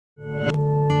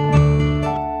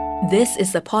This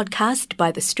is a podcast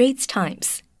by The Straits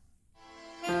Times.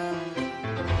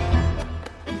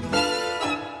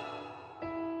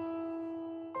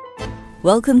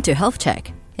 Welcome to Health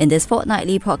Check. In this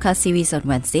fortnightly podcast series on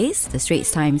Wednesdays, The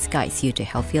Straits Times guides you to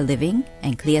healthier living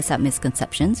and clears up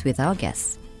misconceptions with our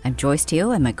guests. I'm Joyce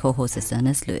Teo and my co-host is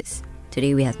Ernest Lewis.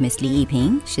 Today we have Ms. Lee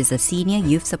Yiping. She's a senior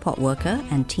youth support worker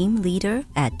and team leader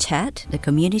at CHAT, the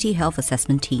Community Health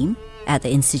Assessment Team at the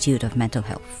Institute of Mental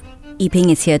Health.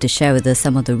 Yiping is here to share with us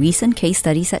some of the recent case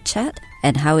studies at CHAT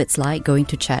and how it's like going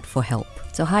to CHAT for help.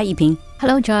 So hi Yiping.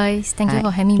 Hello Joyce, thank you for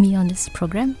having me on this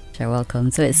program. You're welcome.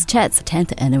 So it's CHAT's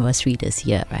 10th anniversary this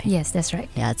year, right? Yes, that's right.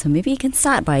 Yeah, so maybe you can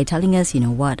start by telling us,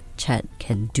 what CHAT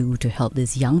can do to help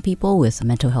these young people with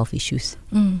mental health issues.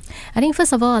 I think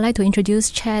first of all, I'd like to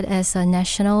introduce CHAT as a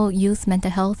National Youth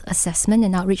Mental Health Assessment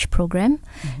and Outreach Program.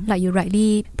 Like you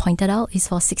rightly pointed out, it's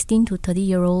for 16 to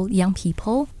 30-year-old young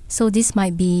people. So this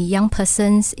might be young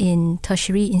persons in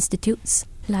tertiary institutes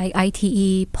like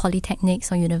ITE,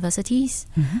 polytechnics or universities,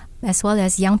 as well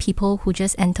as young people who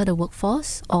just enter the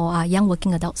workforce or are young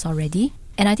working adults already.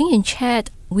 And I think in CHAT,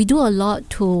 we do a lot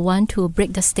to want to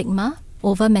break the stigma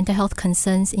over mental health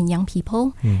concerns in young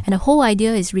people. And the whole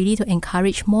idea is really to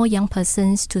encourage more young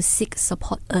persons to seek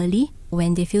support early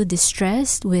when they feel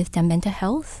distressed with their mental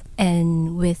health.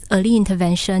 And with early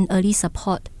intervention, early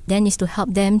support, then is to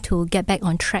help them to get back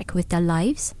on track with their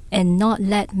lives and not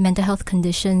let mental health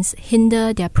conditions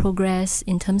hinder their progress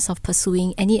in terms of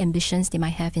pursuing any ambitions they might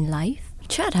have in life.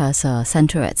 CHAT has a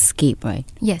center at Scape, right?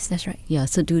 Yes, that's right. Yeah,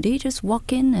 so do they just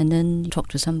walk in and then talk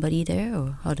to somebody there,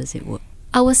 or how does it work?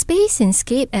 Our space in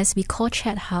Scape, as we call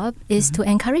CHAT Hub, is to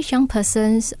encourage young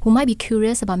persons who might be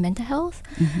curious about mental health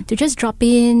to just drop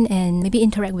in and maybe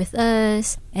interact with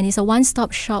us. And it's a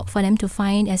one-stop shop for them to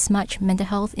find as much mental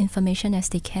health information as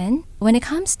they can. When it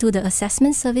comes to the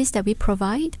assessment service that we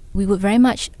provide, we would very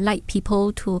much like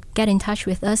people to get in touch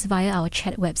with us via our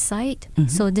CHAT website.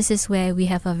 So this is where we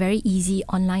have a very easy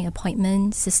online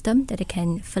appointment system that they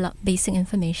can fill up basic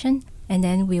information. And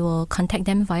then we will contact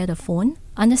them via the phone,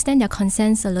 understand their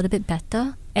concerns a little bit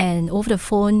better, and over the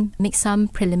phone, make some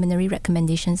preliminary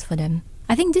recommendations for them.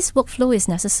 I think this workflow is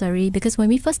necessary because when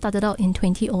we first started out in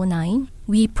 2009,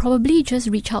 we probably just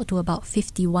reached out to about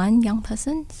 51 young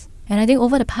persons. And I think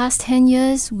over the past 10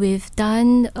 years, we've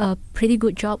done a pretty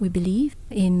good job, we believe,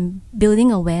 in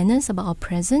building awareness about our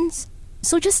presence.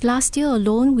 So just last year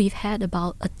alone, we've had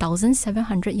about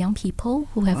 1,700 young people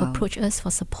who have approached us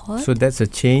for support. So that's a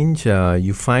change.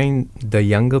 You find the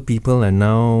younger people are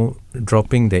now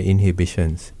dropping their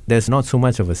inhibitions. There's not so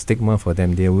much of a stigma for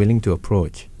them. They're willing to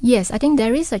approach. Yes, I think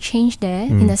there is a change there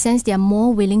in the sense they are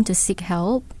more willing to seek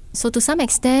help. So to some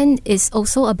extent, it's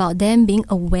also about them being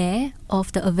aware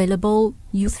of the available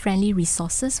youth-friendly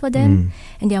resources for them.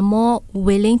 And they are more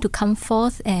willing to come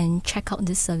forth and check out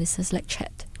these services like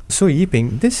CHAT. So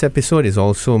Yiping, this episode is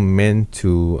also meant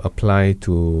to apply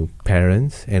to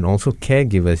parents and also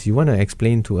caregivers. You want to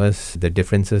explain to us the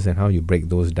differences and how you break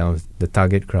those down, the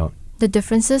target crowd? The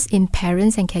differences in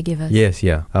parents and caregivers? Yes,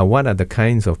 yeah. What are the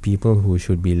kinds of people who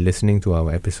should be listening to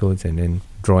our episodes and then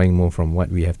drawing more from what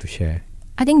we have to share?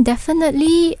 I think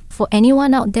definitely for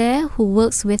anyone out there who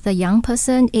works with a young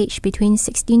person aged between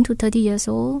 16 to 30 years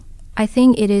old, I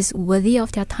think it is worthy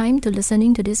of their time to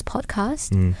listening to this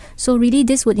podcast. So really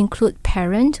this would include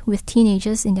parent with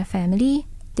teenagers in their family.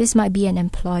 This might be an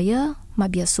employer,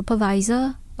 might be a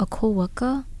supervisor, a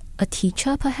co-worker, a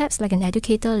teacher perhaps, like an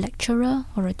educator, lecturer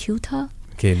or a tutor.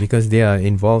 Okay, because they are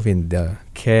involved in the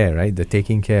care, right? The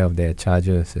taking care of their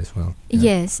charges as well.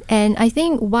 Yes, and I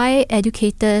think why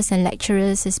educators and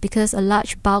lecturers is because a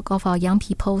large bulk of our young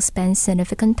people spend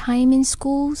significant time in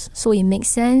schools. So it makes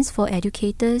sense for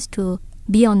educators to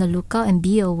be on the lookout and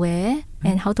be aware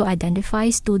and how to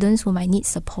identify students who might need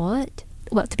support.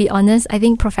 Well, to be honest, I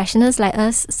think professionals like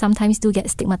us sometimes do get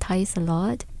stigmatized a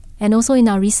lot. And also in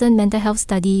our recent mental health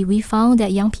study, we found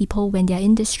that young people, when they are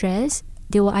in distress,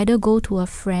 they will either go to a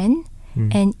friend,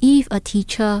 and if a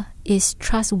teacher is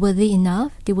trustworthy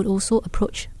enough, they would also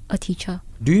approach a teacher.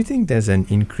 Do you think there's an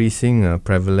increasing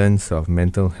prevalence of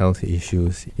mental health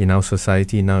issues in our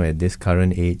society now at this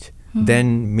current age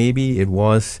than maybe it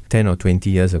was 10 or 20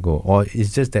 years ago? Or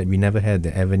it's just that we never had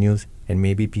the avenues and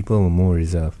maybe people were more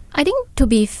reserved? I think, to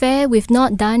be fair, we've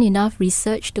not done enough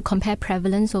research to compare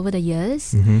prevalence over the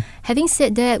years. Having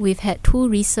said that, we've had two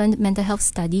recent mental health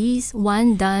studies,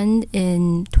 one done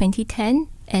in 2010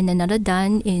 and another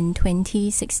done in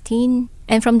 2016.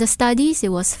 And from the studies, it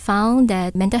was found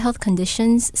that mental health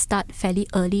conditions start fairly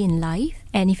early in life.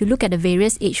 And if you look at the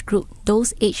various age group,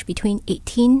 those aged between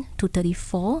 18 to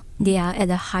 34, they are at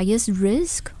the highest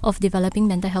risk of developing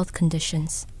mental health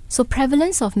conditions. So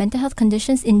prevalence of mental health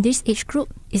conditions in this age group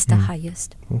is the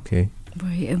highest. Okay.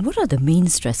 Right. And what are the main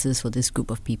stresses for this group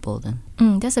of people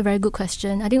then? That's a very good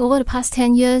question. I think over the past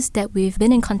 10 years that we've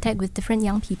been in contact with different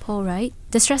young people, right,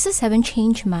 the stresses haven't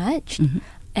changed much.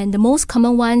 And the most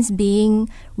common ones being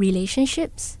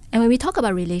relationships. And when we talk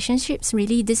about relationships,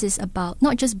 really this is about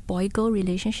not just boy-girl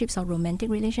relationships or romantic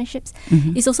relationships.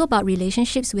 It's also about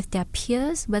relationships with their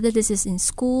peers, whether this is in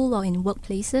school or in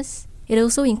workplaces. It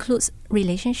also includes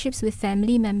relationships with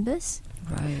family members.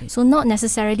 Right. So not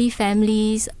necessarily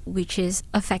families which is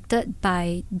affected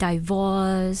by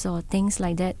divorce or things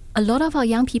like that. A lot of our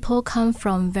young people come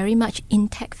from very much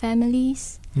intact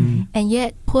families. And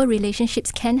yet poor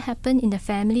relationships can happen in the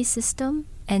family system,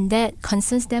 and that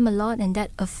concerns them a lot, and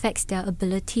that affects their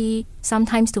ability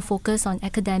sometimes to focus on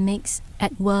academics,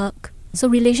 at work. So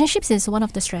relationships is one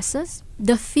of the stresses.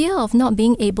 The fear of not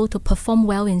being able to perform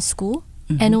well in school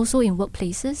and also in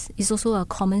workplaces is also a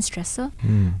common stressor.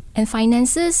 And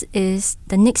finances is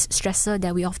the next stressor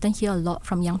that we often hear a lot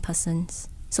from young persons.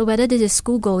 So whether this is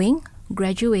school going,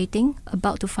 graduating,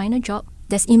 about to find a job,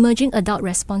 there's emerging adult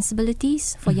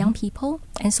responsibilities for young people,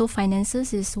 and so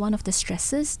finances is one of the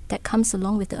stresses that comes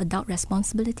along with the adult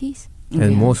responsibilities.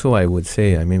 And more so, I would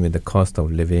say, I mean, with the cost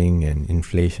of living and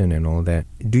inflation and all that,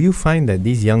 do you find that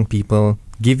these young people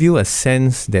give you a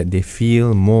sense that they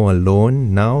feel more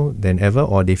alone now than ever,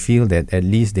 or they feel that at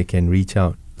least they can reach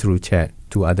out through chat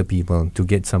to other people to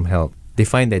get some help? They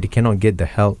find that they cannot get the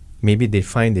help. Maybe they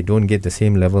find they don't get the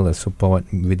same level of support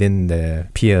within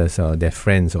their peers or their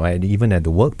friends or even at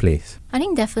the workplace. I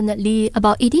think definitely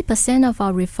about 80% of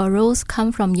our referrals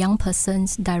come from young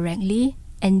persons directly,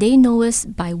 and they know us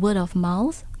by word of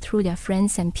mouth through their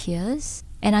friends and peers.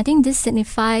 And I think this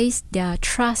signifies their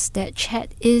trust that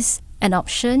chat is an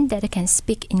option that they can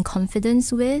speak in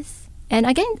confidence with. And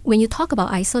again, when you talk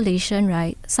about isolation,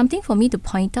 right, something for me to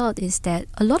point out is that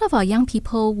a lot of our young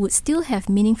people would still have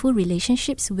meaningful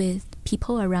relationships with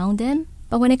people around them.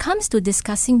 But when it comes to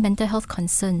discussing mental health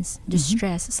concerns,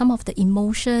 distress, some of the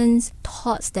emotions,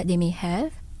 thoughts that they may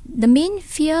have, the main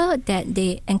fear that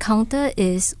they encounter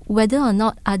is whether or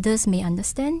not others may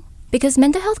understand. Because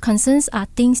mental health concerns are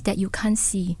things that you can't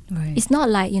see. Right. It's not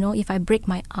like, if I break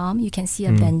my arm, you can see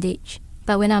a bandage.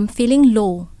 But when I'm feeling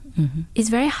low, it's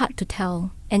very hard to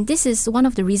tell. And this is one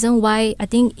of the reasons why I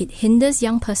think it hinders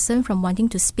young person from wanting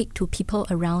to speak to people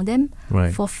around them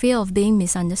for fear of being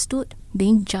misunderstood,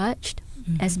 being judged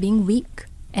as being weak.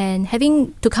 And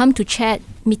having to come to chat,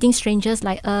 meeting strangers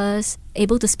like us,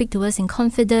 able to speak to us in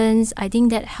confidence, I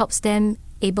think that helps them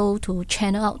able to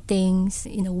channel out things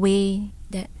in a way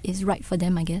that is right for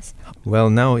them, I guess. Well,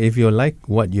 now, if you like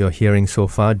what you're hearing so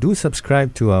far, do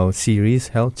subscribe to our series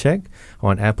Health Check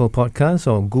on Apple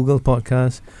Podcasts or Google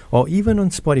Podcasts or even on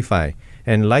Spotify,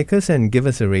 and like us and give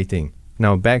us a rating.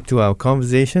 Now back to our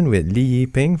conversation with Lee Yi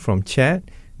Peng from CHAT,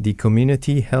 the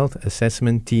Community Health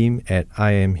Assessment Team at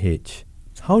IMH.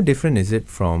 How different is it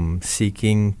from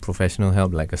seeking professional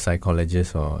help like a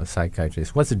psychologist or a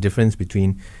psychiatrist? What's the difference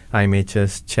between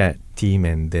IMH's CHAT team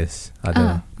and this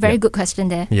other? Very good question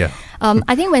there. Yeah.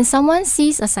 I think when someone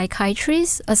sees a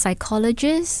psychiatrist, a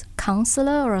psychologist,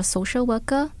 counselor, or a social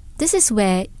worker, this is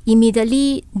where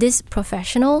immediately these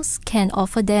professionals can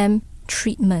offer them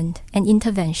treatment and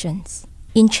interventions.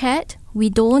 In CHAT,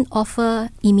 we don't offer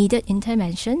immediate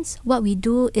interventions. What we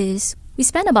do is we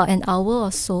spend about an hour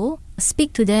or so,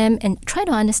 speak to them and try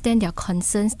to understand their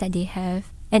concerns that they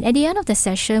have. And at the end of the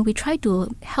session, we try to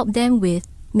help them with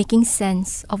making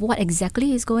sense of what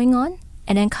exactly is going on,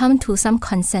 and then come to some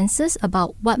consensus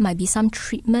about what might be some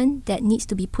treatment that needs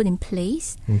to be put in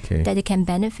place that they can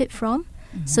benefit from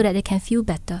so that they can feel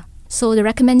better. So the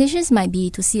recommendations might be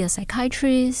to see a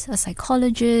psychiatrist, a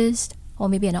psychologist, or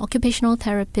maybe an occupational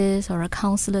therapist or a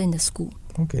counselor in the school.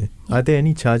 Okay. Are there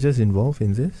any charges involved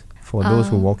in this for those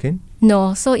who walk in?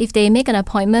 No. So if they make an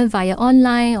appointment via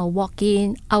online or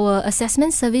walk-in, our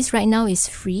assessment service right now is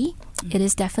free. It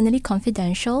is definitely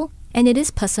confidential and it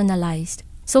is personalized.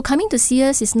 So coming to see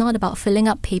us is not about filling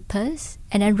up papers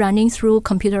and then running through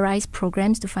computerized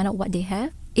programs to find out what they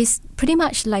have. It's pretty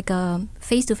much like a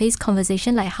face-to-face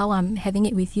conversation like how I'm having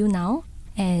it with you now,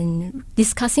 and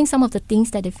discussing some of the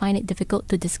things that they find it difficult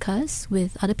to discuss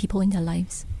with other people in their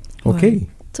lives. Okay. Right.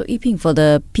 So Yi Peng, for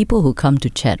the people who come to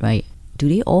CHAT, right, do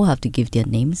they all have to give their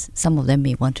names? Some of them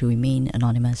may want to remain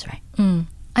anonymous, right?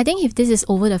 I think if this is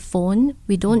over the phone,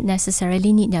 we don't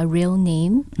necessarily need their real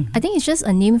name. I think it's just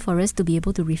a name for us to be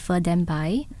able to refer them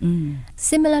by.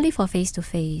 Similarly for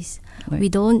face-to-face, we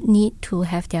don't need to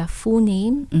have their full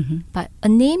name, but a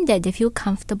name that they feel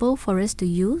comfortable for us to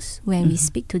use when we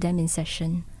speak to them in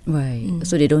session. Right.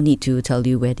 So they don't need to tell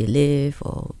you where they live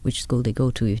or which school they go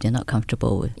to if they're not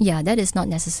comfortable with. Yeah, that is not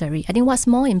necessary. I think what's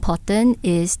more important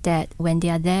is that when they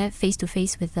are there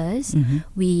face-to-face with us,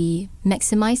 we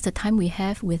maximize the time we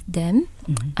have with them,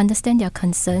 understand their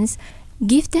concerns,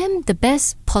 give them the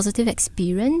best positive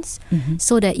experience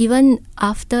so that even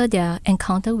after their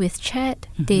encounter with CHAT,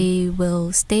 they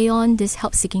will stay on this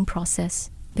help-seeking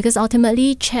process. Because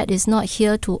ultimately, CHAT is not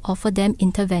here to offer them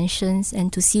interventions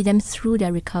and to see them through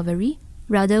their recovery.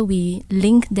 Rather, we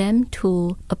link them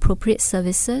to appropriate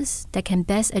services that can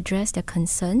best address their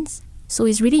concerns. So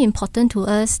it's really important to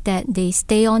us that they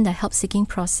stay on the help-seeking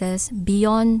process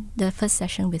beyond the first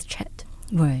session with CHAT.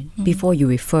 Right. Before you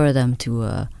refer them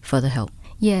to further help.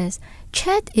 Yes.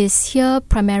 CHAT is here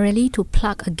primarily to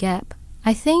plug a gap.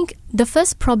 I think the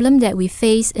first problem that we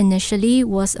faced initially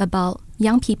was about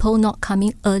young people not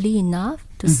coming early enough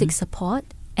to seek support.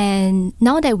 And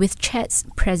now that with CHAT's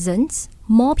presence,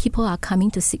 more people are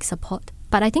coming to seek support.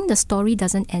 But I think the story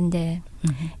doesn't end there.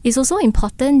 It's also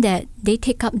important that they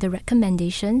take up the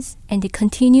recommendations and they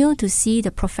continue to see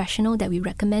the professional that we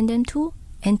recommend them to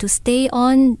and to stay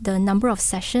on the number of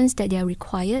sessions that they are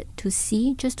required to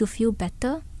see just to feel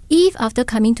better. If after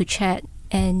coming to CHAT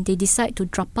and they decide to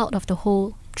drop out of the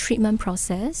whole treatment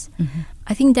process,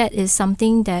 I think that is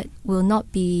something that will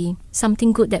not be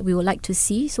something good that we would like to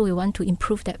see. So we want to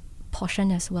improve that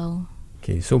portion as well.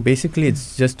 Okay, so basically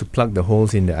it's just to plug the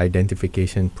holes in the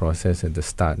identification process at the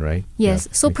start, right? Yes,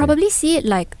 Yeah. so probably see it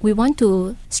like we want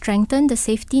to strengthen the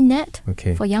safety net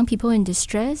for young people in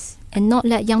distress and not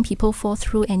let young people fall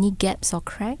through any gaps or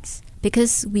cracks.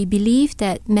 Because we believe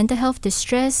that mental health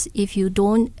distress, if you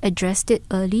don't address it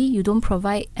early, you don't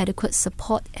provide adequate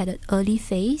support at an early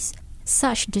phase,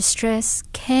 such distress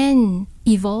can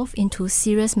evolve into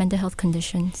serious mental health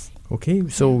conditions. Okay,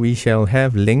 so we shall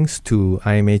have links to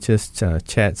IMH's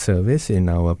CHAT service in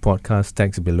our podcast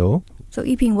text below. So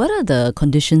Yiping, what are the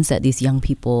conditions that these young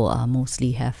people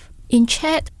mostly have? In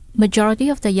CHAT, majority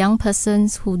of the young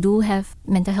persons who do have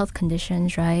mental health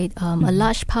conditions, right, a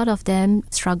large part of them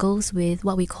struggles with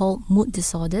what we call mood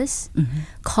disorders,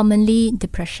 commonly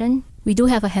depression. We do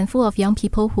have a handful of young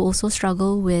people who also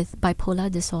struggle with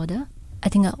bipolar disorder. I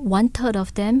think 1/3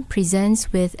 of them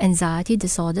presents with anxiety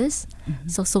disorders,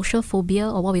 so social phobia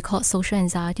or what we call social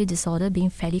anxiety disorder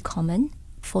being fairly common,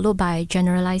 followed by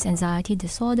generalized anxiety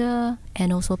disorder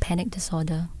and also panic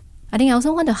disorder. I think I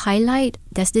also want to highlight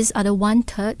there's this other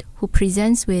 1/3 who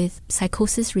presents with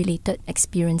psychosis-related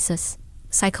experiences.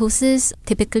 Psychosis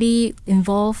typically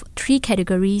involve 3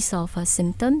 categories of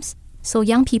symptoms. So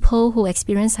young people who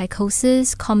experience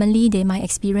psychosis, commonly they might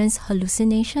experience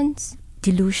hallucinations,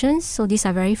 delusions. So these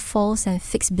are very false and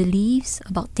fixed beliefs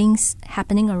about things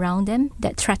happening around them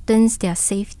that threatens their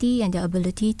safety and their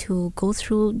ability to go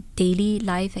through daily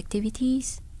life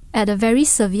activities. At a very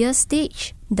severe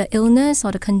stage, the illness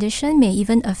or the condition may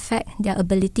even affect their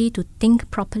ability to think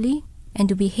properly and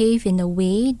to behave in a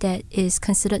way that is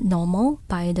considered normal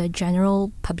by the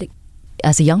general public.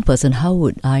 As a young person, how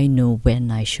would I know when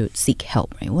I should seek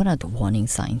help? Right? What are the warning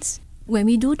signs? When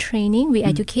we do training, we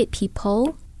educate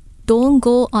people. Don't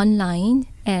go online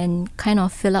and kind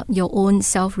of fill up your own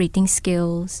self-rating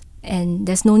skills. And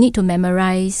there's no need to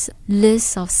memorize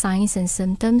lists of signs and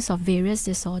symptoms of various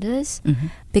disorders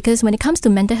because when it comes to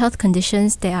mental health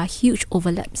conditions, there are huge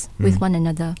overlaps with one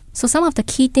another. So some of the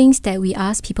key things that we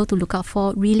ask people to look out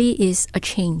for really is a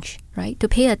change, right? To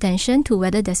pay attention to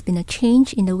whether there's been a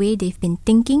change in the way they've been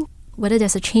thinking, whether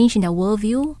there's a change in their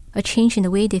worldview, a change in the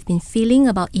way they've been feeling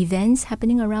about events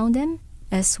happening around them,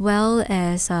 as well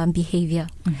as behavior.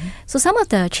 So some of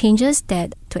the changes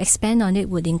that, to expand on it,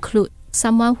 would include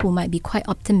someone who might be quite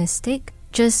optimistic,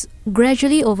 just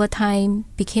gradually over time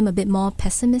became a bit more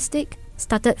pessimistic,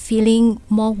 started feeling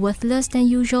more worthless than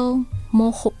usual,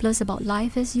 more hopeless about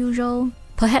life as usual.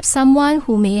 Perhaps someone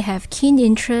who may have keen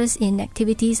interest in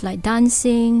activities like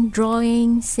dancing,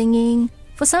 drawing, singing,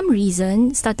 for some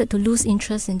reason started to lose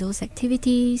interest in those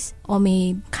activities or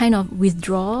may kind of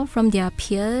withdraw from their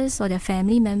peers or their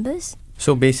family members.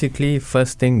 So basically,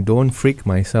 first thing, don't freak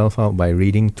myself out by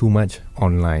reading too much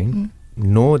online.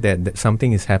 Know that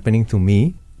something is happening to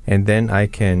me, and then I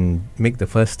can make the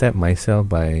first step myself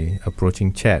by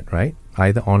approaching CHAT, right?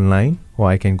 Either online or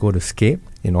I can go to Scape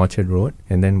in Orchard Road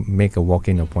and then make a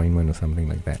walk-in appointment or something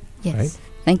like that. Yes. Right?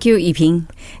 Thank you, Yiping.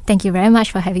 Thank you very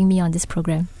much for having me on this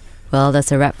program. Well,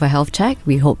 that's a wrap for Health Check.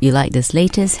 We hope you like this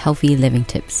latest healthy living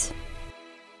tips.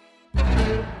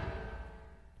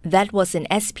 That was an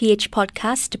SPH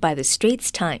podcast by The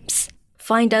Straits Times.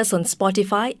 Find us on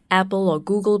Spotify, Apple or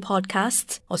Google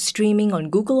Podcasts, or streaming on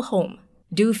Google Home.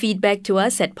 Do feedback to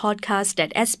us at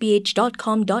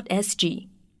podcast@sph.com.sg.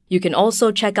 You can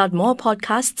also check out more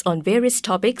podcasts on various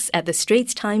topics at The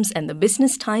Straits Times and The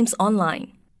Business Times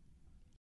online.